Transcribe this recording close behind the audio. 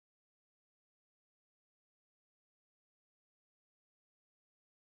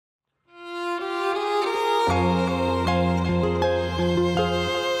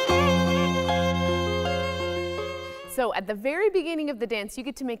So at the very beginning of the dance, you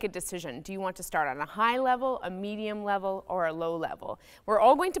get to make a decision. Do you want to start on a high level, a medium level, or a low level? We're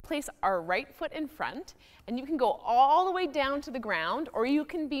all going to place our right foot in front, and you can go all the way down to the ground, or you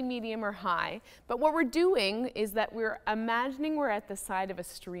can be medium or high. But what we're doing is that we're imagining we're at the side of a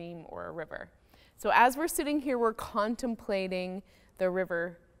stream or a river. So as we're sitting here, we're contemplating the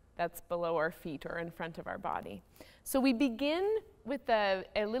river that's below our feet or in front of our body. So we begin with a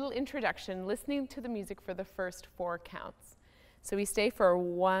little introduction, listening to the music for the first 4 counts. So we stay for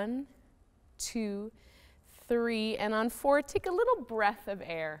 1, 2, 3, and on 4, take a little breath of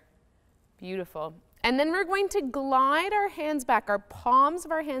air. Beautiful. And then we're going to glide our hands back. Our palms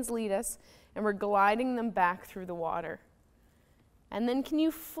of our hands lead us, and we're gliding them back through the water. And then can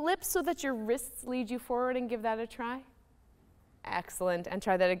you flip so that your wrists lead you forward and give that a try? Excellent. And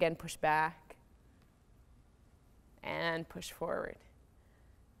try that again. Push back. And push forward.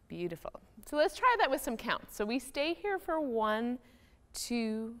 Beautiful. So let's try that with some counts. So we stay here for 1,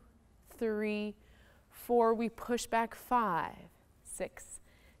 2, 3, 4. We push back 5, 6,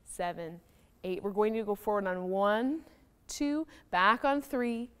 7, 8. We're going to go forward on 1, 2, back on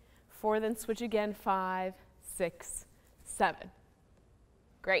 3, 4, then switch again, 5, 6, 7.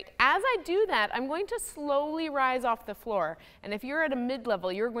 Great. As I do that, I'm going to slowly rise off the floor. And if you're at a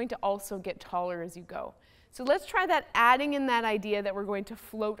mid-level, you're going to also get taller as you go. So let's try that, adding in that idea that we're going to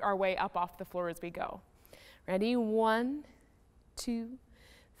float our way up off the floor as we go. Ready? 1, 2,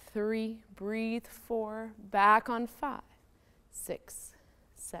 3, breathe, 4, back on 5, 6,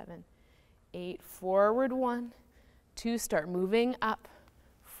 7, 8, forward 1, 2, start moving up,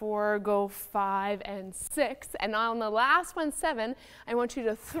 4, go 5 and 6, and on the last one, 7, I want you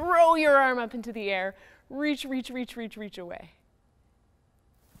to throw your arm up into the air, reach, reach, reach, reach, reach away.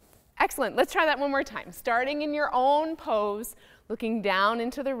 Excellent. Let's try that one more time. Starting in your own pose, looking down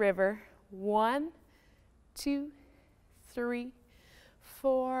into the river. 1, 2, 3,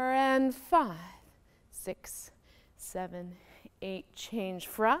 4, and 5, 6, 7, 8. Change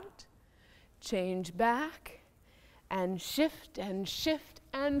front, change back, and shift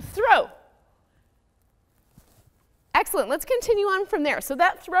and throw. Excellent. Let's continue on from there. So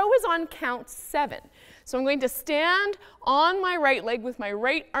that throw is on count 7. So I'm going to stand on my right leg with my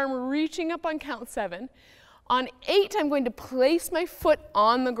right arm reaching up on count 7. On 8, I'm going to place my foot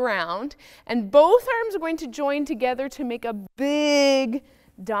on the ground, and both arms are going to join together to make a big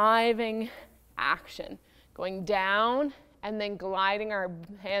diving action, going down and then gliding our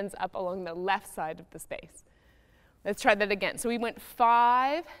hands up along the left side of the space. Let's try that again. So we went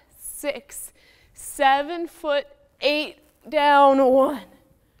 5, 6, 7 foot, 8 down, 1,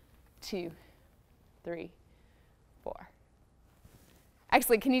 2, 3, 4.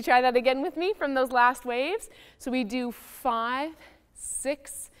 Excellent. Can you try that again with me from those last waves? So we do 5,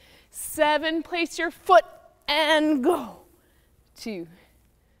 6, 7. Place your foot and go. 2,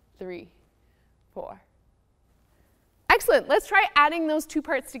 3, 4. Excellent. Let's try adding those 2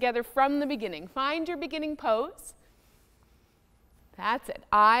 parts together from the beginning. Find your beginning pose. That's it.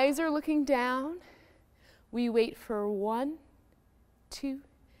 Eyes are looking down. We wait for 1, 2,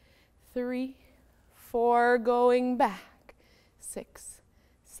 3, 4, going back, 6,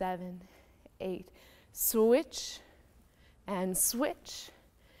 7, 8. Switch, and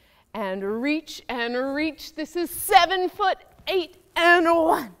reach, and reach. This is 7 foot, 8, and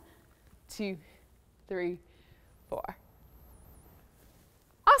 1, 2, 3, 4.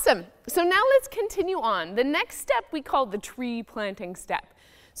 Awesome. So now let's continue on. The next step we call the tree planting step.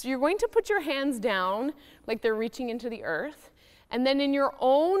 So you're going to put your hands down like they're reaching into the earth, and then in your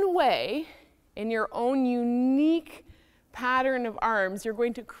own way, in your own unique pattern of arms, you're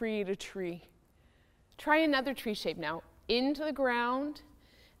going to create a tree. Try another tree shape now. Into the ground,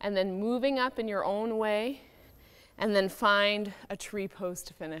 and then moving up in your own way, and then find a tree pose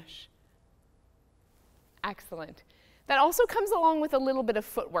to finish. Excellent. That also comes along with a little bit of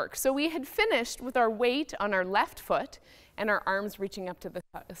footwork. So we had finished with our weight on our left foot and our arms reaching up to the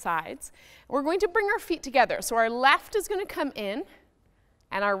sides. We're going to bring our feet together. So our left is going to come in,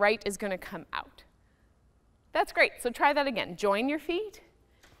 and our right is going to come out. That's great. So try that again. Join your feet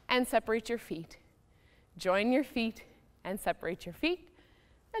and separate your feet. Join your feet and separate your feet.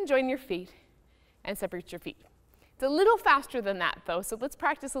 And join your feet and separate your feet. It's a little faster than that, though, so let's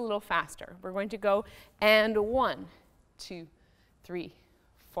practice a little faster. We're going to go, and 1, 2, 3,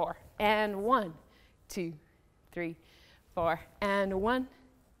 4, and 1, 2, 3, 4, and 1,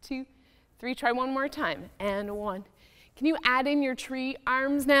 2, 3. Try one more time, and 1. Can you add in your tree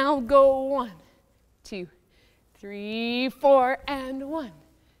arms now? Go 1, 2, 3, 4, and 1,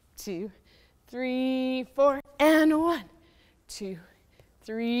 2, 3, 4, and 1, 2,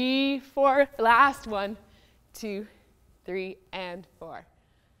 3, 4. Last 1, 2, 3, and 4.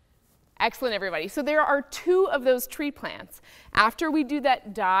 Excellent, everybody. So there are 2 of those tree plants. After we do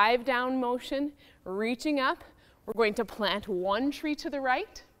that dive down motion, reaching up, we're going to plant 1 tree to the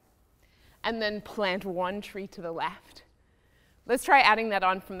right, and then plant 1 tree to the left. Let's try adding that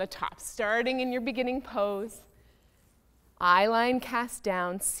on from the top. Starting in your beginning pose, eye line cast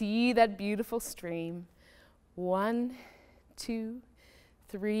down, see that beautiful stream. 1, 2,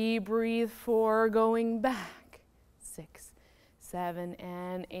 3, breathe, 4, going back. 6, 7,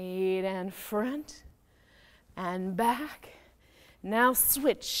 and 8, and front, and back. Now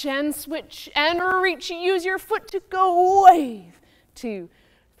switch, and reach. Use your foot to go wave. 2,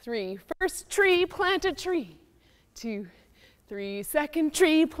 3, first tree, plant a tree. 2, 3, second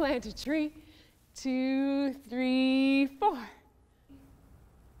tree, plant a tree. 2, 3, 4.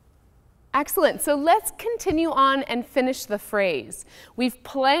 Excellent. So let's continue on and finish the phrase. We've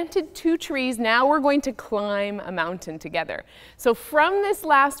planted 2 trees. Now we're going to climb a mountain together. So from this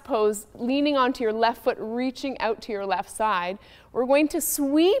last pose, leaning onto your left foot, reaching out to your left side, we're going to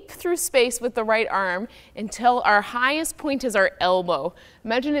sweep through space with the right arm until our highest point is our elbow.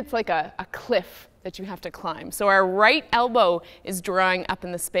 Imagine it's like a cliff that you have to climb. So our right elbow is drawing up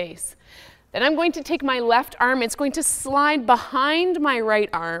in the space. Then I'm going to take my left arm. It's going to slide behind my right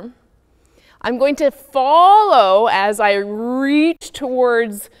arm. I'm going to follow as I reach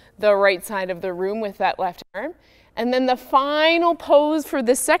towards the right side of the room with that left arm. And then the final pose for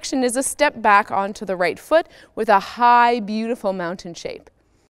this section is a step back onto the right foot with a high, beautiful mountain shape.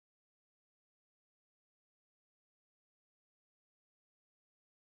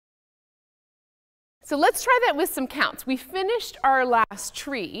 So let's try that with some counts. We finished our last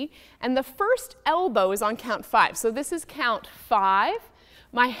tree, and the first elbow is on count 5. So this is count 5.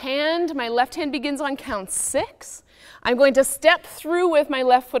 My left hand begins on count 6. I'm going to step through with my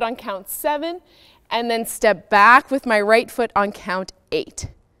left foot on count 7, and then step back with my right foot on count 8.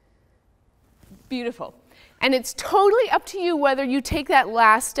 Beautiful. And it's totally up to you whether you take that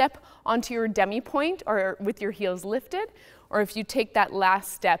last step onto your demi-point or with your heels lifted, or if you take that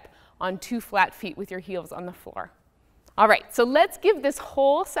last step on 2 flat feet with your heels on the floor. All right, so let's give this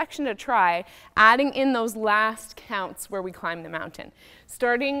whole section a try, adding in those last counts where we climb the mountain.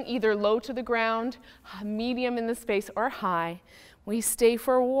 Starting either low to the ground, medium in the space, or high. We stay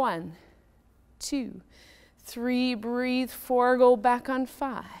for 1, 2, 3, breathe, 4, go back on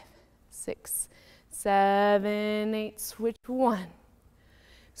 5, 6, 7, 8, switch 1,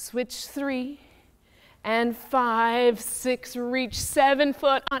 switch 3, and 5, 6, reach 7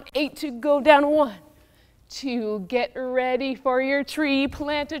 foot on 8 to go down 1. 2, get ready for your tree,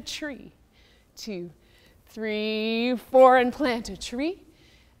 plant a tree. 2, 3, 4, and plant a tree.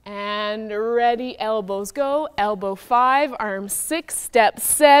 And ready, elbows go. Elbow 5, arm 6, step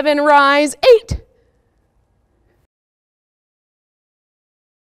 7, rise 8.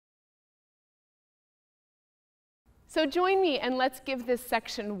 So join me and let's give this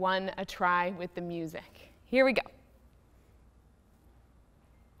section 1 a try with the music. Here we go.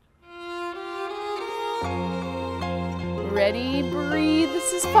 Ready, breathe,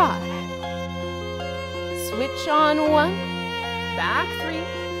 this is 5. Switch on 1, back 3,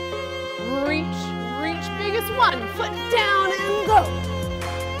 reach, biggest 1, foot down and go.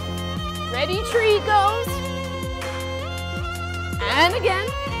 Ready, tree goes. And again.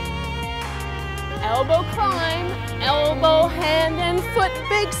 Elbow climb, elbow, hand, and foot,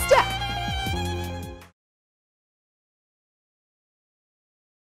 big step.